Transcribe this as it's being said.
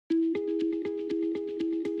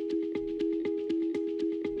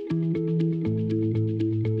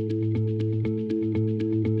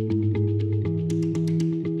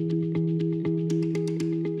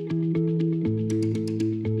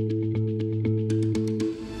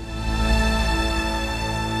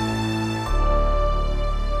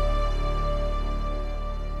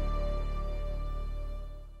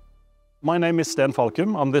My name is Sten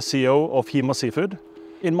Falkum. I'm the CEO of Hima Seafood.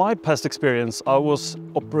 In my past experience, I was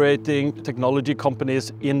operating technology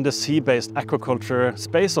companies in the sea-based aquaculture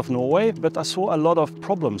space of Norway, but I saw a lot of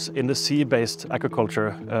problems in the sea-based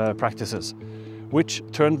aquaculture practices, which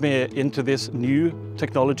turned me into this new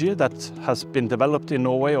technology that has been developed in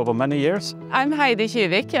Norway over many years. I'm Heidi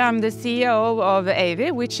Kyvik. I'm the CEO of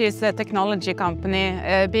EYVI, which is a technology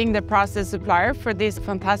company, being the process supplier for this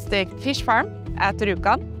fantastic fish farm at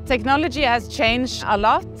Rjukan. Technology has changed a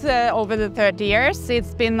lot over the 30 years.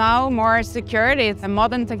 It's been now more secured, it's a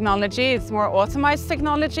modern technology, it's more optimized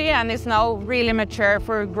technology, and it's now really mature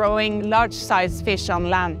for growing large-sized fish on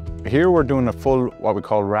land. Here we're doing a full, what we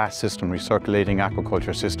call RAS system, recirculating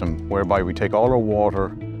aquaculture system, whereby we take all our water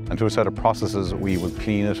and through a set of processes we will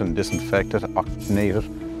clean it and disinfect it, oxygenate it,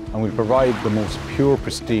 and we provide the most pure,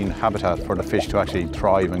 pristine habitat for the fish to actually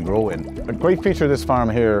thrive and grow in. A great feature of this farm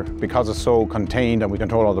here, because it's so contained and we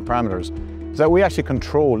control all the parameters, is that we actually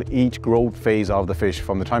control each growth phase of the fish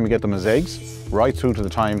from the time we get them as eggs right through to the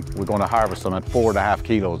time we're going to harvest them at 4.5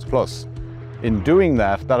 kilos plus. In doing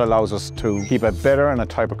that, that allows us to keep a better and a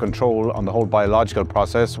type of control on the whole biological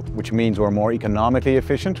process, which means we're more economically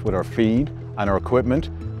efficient with our feed and our equipment,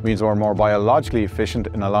 means we're more biologically efficient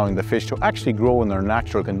in allowing the fish to actually grow in their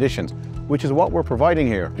natural conditions, which is what we're providing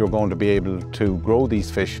here. You're going to be able to grow these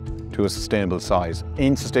fish to a sustainable size,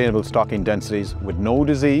 in sustainable stocking densities with no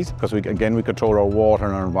disease, because we control our water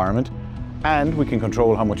and our environment, and we can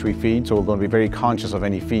control how much we feed, so we're going to be very conscious of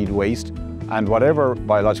any feed waste. And whatever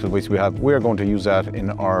biological waste we have, we're going to use that in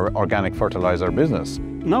our organic fertilizer business.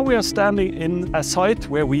 Now we are standing in a site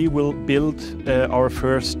where we will build our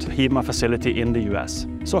first Hima facility in the US.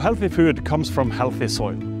 So healthy food comes from healthy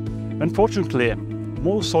soil. Unfortunately,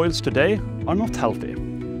 most soils today are not healthy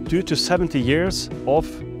due to 70 years of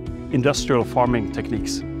industrial farming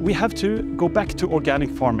techniques. We have to go back to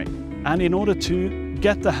organic farming. And in order to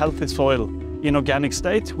get the healthy soil in organic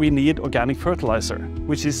state, we need organic fertilizer,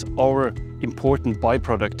 which is our important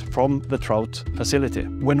byproduct from the trout facility.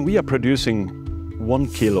 When we are producing 1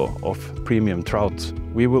 kilo of premium trout,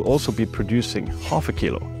 we will also be producing ½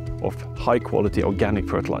 kilo of high quality organic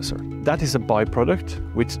fertilizer. That is a byproduct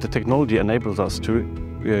which the technology enables us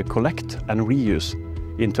to collect and reuse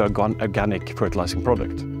into an organic fertilizing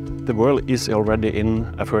product. The world is already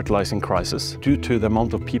in a fertilizing crisis due to the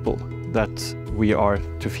amount of people that we are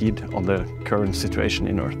to feed on the current situation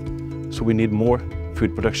in Earth. So we need more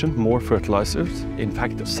food production, more fertilizers, in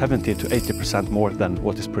fact 70 to 80% more than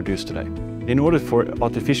what is produced today. In order for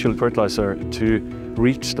artificial fertilizer to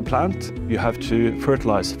reach the plant, you have to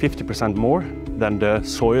fertilize 50% more than the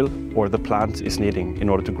soil or the plant is needing in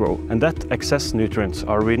order to grow. And that excess nutrients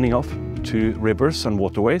are running off to rivers and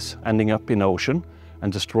waterways, ending up in the ocean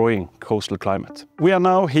and destroying coastal climate. We are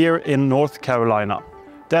now here in North Carolina.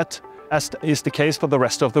 That, as is the case for the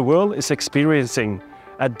rest of the world, is experiencing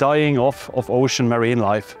a dying off of ocean marine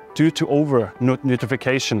life due to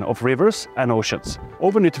over-nutrification of rivers and oceans.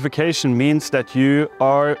 Over-nutrification means that you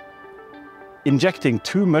are injecting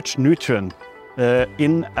too much nutrient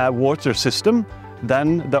in a water system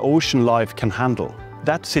than the ocean life can handle.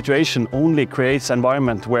 That situation only creates an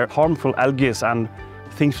environment where harmful algae and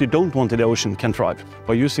things you don't want in the ocean can thrive.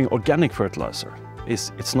 By using organic fertilizer,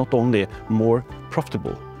 it's not only more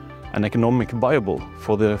profitable and economically viable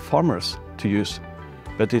for the farmers to use,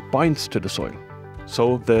 but it binds to the soil.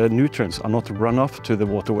 So the nutrients are not run off to the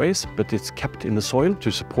waterways, but it's kept in the soil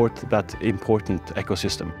to support that important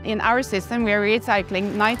ecosystem. In our system, we are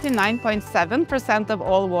recycling 99.7% of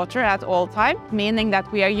all water at all time, meaning that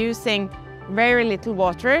we are using very little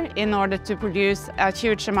water in order to produce a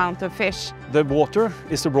huge amount of fish. The water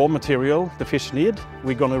is the raw material the fish need.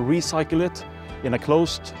 We're going to recycle it in a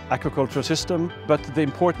closed aquaculture system, but the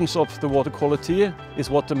importance of the water quality is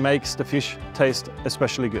what makes the fish taste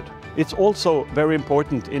especially good. It's also very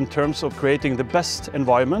important in terms of creating the best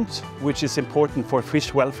environment, which is important for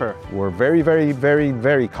fish welfare. We're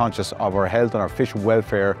very conscious of our health and our fish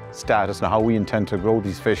welfare status and how we intend to grow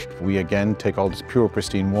these fish. We again take all this pure,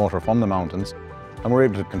 pristine water from the mountains, and we're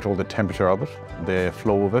able to control the temperature of it, the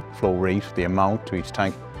flow of it, flow rate, the amount to each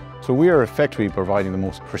tank. So we are effectively providing the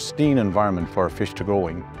most pristine environment for fish to grow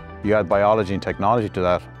in. You add biology and technology to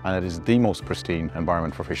that, and it is the most pristine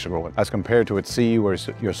environment for fish to grow in. As compared to at sea, where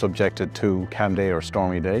you're subjected to calm day or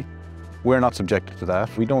stormy day, we're not subjected to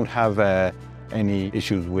that. We don't have any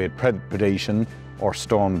issues with predation or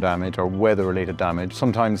storm damage or weather-related damage.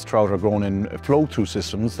 Sometimes trout are grown in flow-through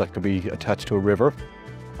systems that could be attached to a river.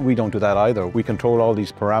 We don't do that either. We control all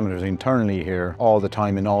these parameters internally here all the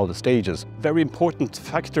time in all the stages. Very important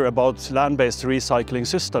factor about land-based recycling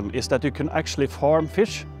system is that you can actually farm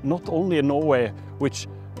fish, not only in Norway, which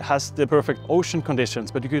has the perfect ocean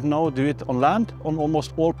conditions, but you could now do it on land on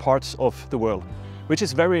almost all parts of the world, which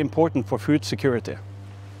is very important for food security.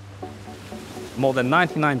 More than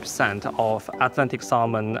 99% of Atlantic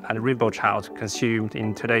salmon and rainbow trout consumed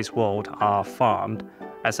in today's world are farmed,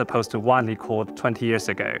 as opposed to widely caught 20 years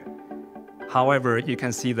ago. However, you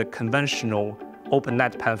can see the conventional open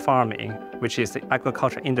net pen farming, which is the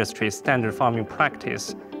aquaculture industry's standard farming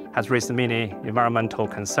practice, has raised many environmental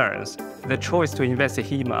concerns. The choice to invest in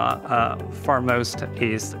Hima foremost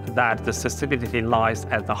is that the sustainability lies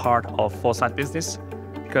at the heart of foresight business,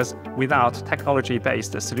 because without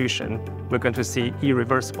technology-based solution, we're going to see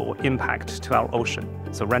irreversible impact to our ocean.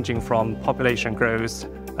 So ranging from population growth,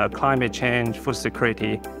 climate change, food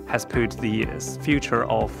security has put the future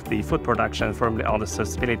of the food production firmly on the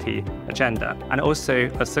sustainability agenda. And also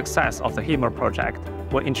the success of the Hima project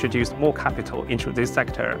will introduce more capital into this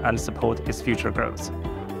sector and support its future growth.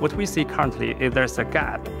 What we see currently is there's a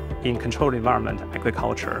gap in controlled environment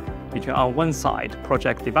aquaculture between, on one side,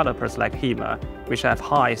 project developers like Hima, which have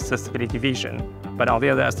high sustainability vision, but on the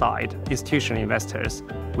other side, institutional investors,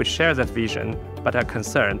 which share that vision, but are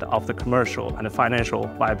concerned of the commercial and financial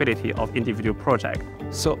viability of individual projects.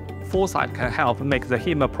 So Foresight can help make the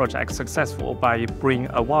Hima project successful by bringing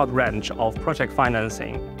a wide range of project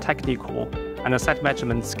financing, technical, and asset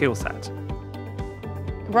management skill set.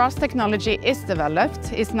 ROS technology is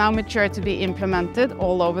developed, is now mature to be implemented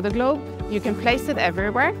all over the globe. You can place it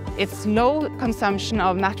everywhere. It's low consumption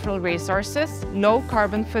of natural resources, low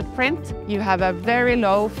carbon footprint. You have a very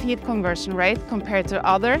low feed conversion rate compared to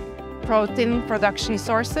other protein production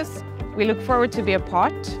sources. We look forward to be a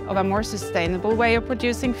part of a more sustainable way of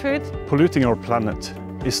producing food. Polluting our planet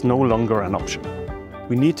is no longer an option.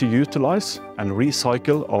 We need to utilize and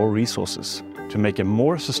recycle our resources to make a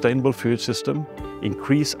more sustainable food system,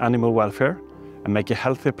 increase animal welfare, and make a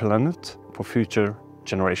healthier planet for future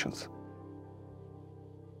generations.